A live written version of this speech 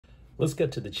Let's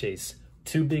get to the chase.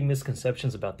 Two big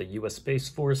misconceptions about the US Space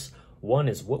Force. One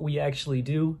is what we actually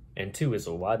do, and two is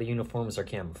why the uniforms are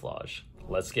camouflage.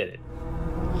 Let's get it.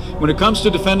 When it comes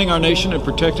to defending our nation and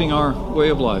protecting our way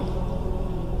of life,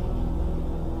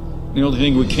 the only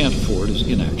thing we can't afford is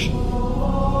inaction.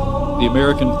 The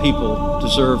American people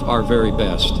deserve our very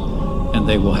best, and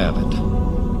they will have it.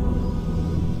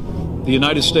 The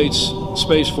United States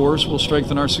Space Force will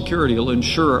strengthen our security, it will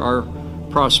ensure our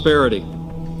prosperity,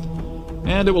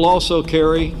 and it will also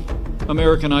carry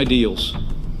American ideals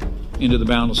into the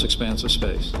boundless expanse of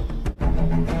space.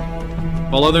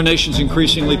 While other nations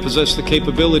increasingly possess the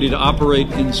capability to operate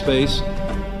in space,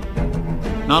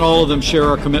 not all of them share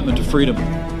our commitment to freedom,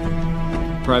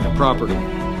 private property,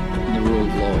 and the rule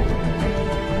of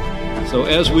law. So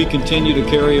as we continue to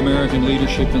carry American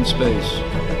leadership in space,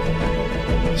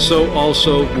 so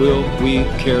also will we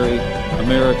carry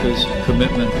America's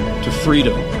commitment to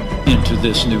freedom into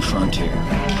this new frontier.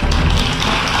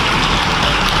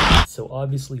 So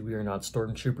obviously we are not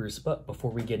stormtroopers, but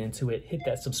before we get into it, hit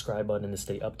that subscribe button to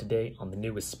stay up to date on the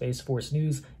newest Space Force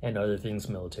news and other things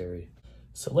military.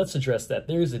 So let's address that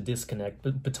there is a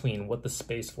disconnect between what the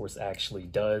Space Force actually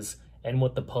does and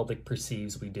what the public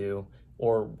perceives we do,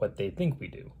 or what they think we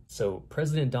do. So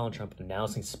President Donald Trump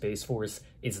announcing Space Force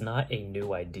is not a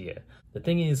new idea. The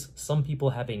thing is, some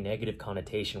people have a negative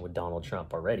connotation with Donald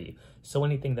Trump already, so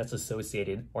anything that's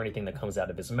associated or anything that comes out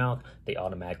of his mouth, they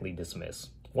automatically dismiss.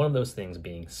 One of those things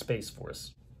being Space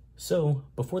Force. So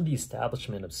before the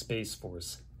establishment of Space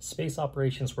Force, space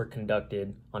operations were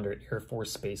conducted under Air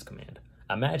Force Space Command,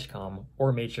 a MAGCOM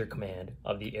or Major Command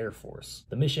of the Air Force.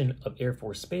 The mission of Air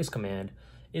Force Space Command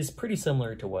is pretty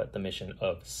similar to what the mission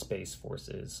of Space Force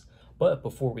is. But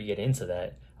before we get into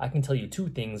that, I can tell you two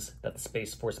things that the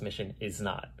Space Force mission is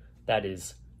not. That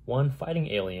is, one, fighting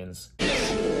aliens.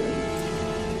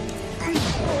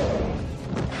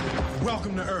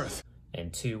 Welcome to Earth.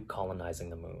 And two, colonizing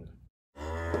the moon.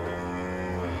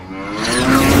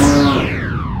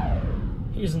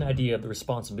 Here's an idea of the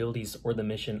responsibilities or the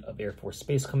mission of Air Force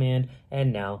Space Command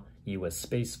and now US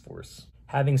Space Force.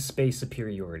 Having space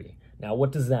superiority. Now,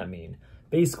 what does that mean?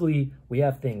 Basically, we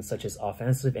have things such as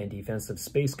offensive and defensive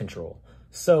space control.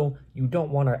 So you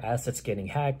don't want our assets getting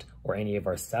hacked or any of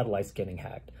our satellites getting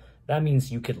hacked. That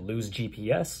means you could lose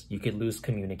GPS, you could lose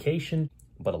communication,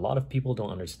 but a lot of people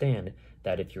don't understand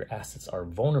that if your assets are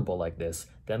vulnerable like this,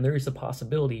 then there is a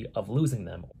possibility of losing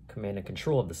them. Command and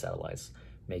control of the satellites,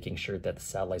 making sure that the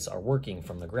satellites are working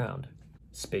from the ground.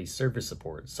 Space service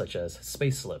support, such as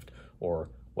spacelift, or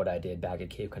what I did back at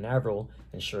Cape Canaveral,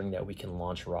 ensuring that we can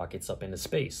launch rockets up into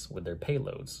space with their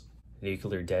payloads.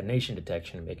 Nuclear detonation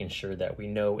detection, making sure that we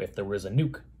know if there was a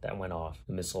nuke that went off.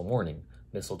 Missile warning,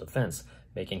 missile defense,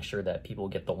 making sure that people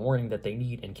get the warning that they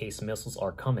need in case missiles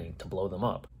are coming to blow them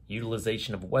up.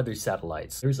 Utilization of weather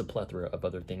satellites. There's a plethora of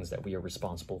other things that we are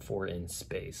responsible for in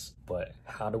space. But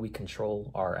how do we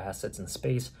control our assets in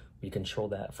space? We control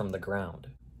that from the ground.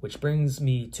 Which brings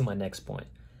me to my next point.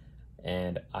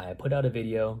 And I put out a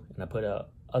video, and I put out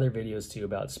other videos too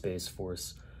about Space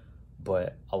Force,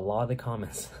 but a lot of the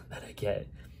comments that I get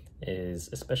is,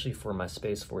 especially for my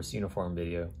Space Force uniform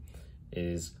video,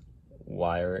 is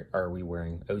why are we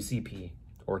wearing OCP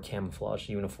or camouflage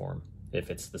uniform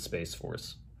if it's the Space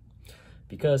Force?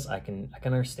 Because I can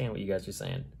understand what you guys are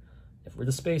saying. If we're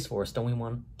the Space Force, don't we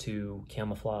want to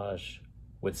camouflage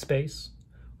with space?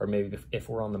 Or maybe if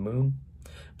we're on the moon?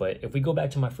 But if we go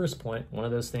back to my first point, one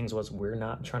of those things was we're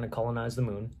not trying to colonize the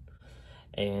moon.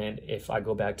 And if I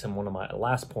go back to one of my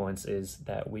last points is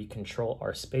that we control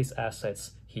our space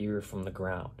assets here from the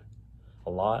ground. A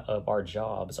lot of our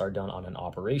jobs are done on an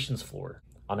operations floor,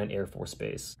 on an Air Force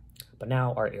base. But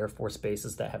now our Air Force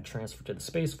bases that have transferred to the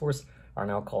Space Force are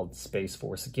now called Space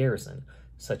Force Garrison,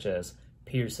 such as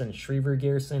Pearson-Schriever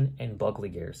Garrison and Buckley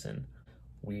Garrison.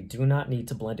 We do not need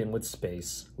to blend in with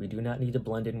space. We do not need to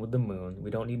blend in with the moon.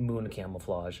 We don't need moon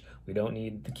camouflage. We don't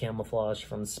need the camouflage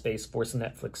from the Space Force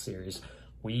Netflix series.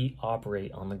 We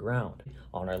operate on the ground.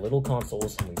 On our little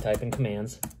consoles, and we type in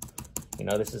commands. You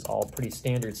know, this is all pretty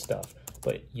standard stuff,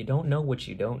 but you don't know what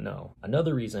you don't know.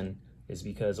 Another reason is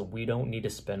because we don't need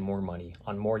to spend more money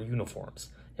on more uniforms.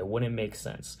 It wouldn't make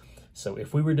sense. So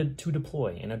if we were to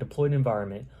deploy in a deployed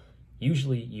environment,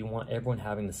 usually you want everyone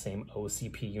having the same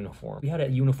OCP uniform. We had a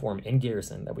uniform in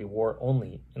garrison that we wore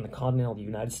only in the continental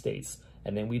United States,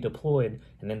 and then we deployed,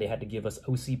 and then they had to give us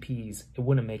OCPs. It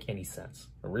wouldn't make any sense.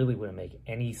 It really wouldn't make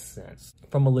any sense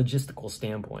from a logistical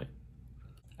standpoint.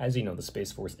 As you know, the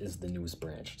Space Force is the newest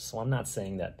branch, so I'm not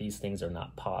saying that these things are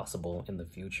not possible in the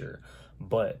future,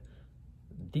 but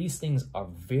these things are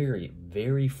very,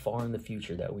 very far in the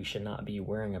future that we should not be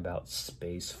worrying about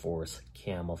Space Force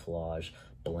camouflage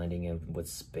blending in with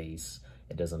space.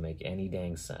 It doesn't make any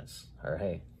dang sense. Or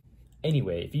hey.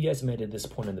 Anyway, if you guys made it to this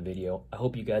point in the video, I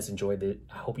hope you guys enjoyed it.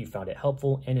 I hope you found it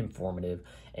helpful and informative.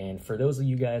 And for those of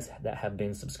you guys that have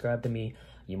been subscribed to me,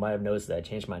 you might have noticed that I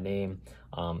changed my name.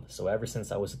 So ever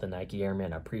since I was at the Nike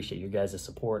Airman, I appreciate your guys'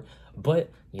 support.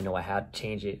 But, you know, I had to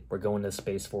change it. We're going to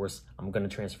Space Force. I'm going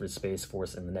to transfer to Space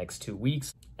Force in the next 2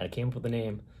 weeks. And I came up with the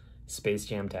name Space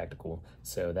Jam Tactical.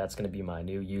 So that's going to be my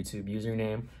new YouTube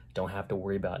username. Don't have to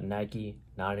worry about Nike,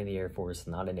 not in the Air Force,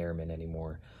 not an airman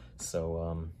anymore.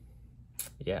 So,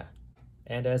 yeah.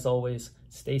 And as always,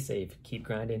 stay safe, keep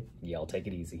grinding. Y'all take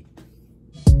it easy.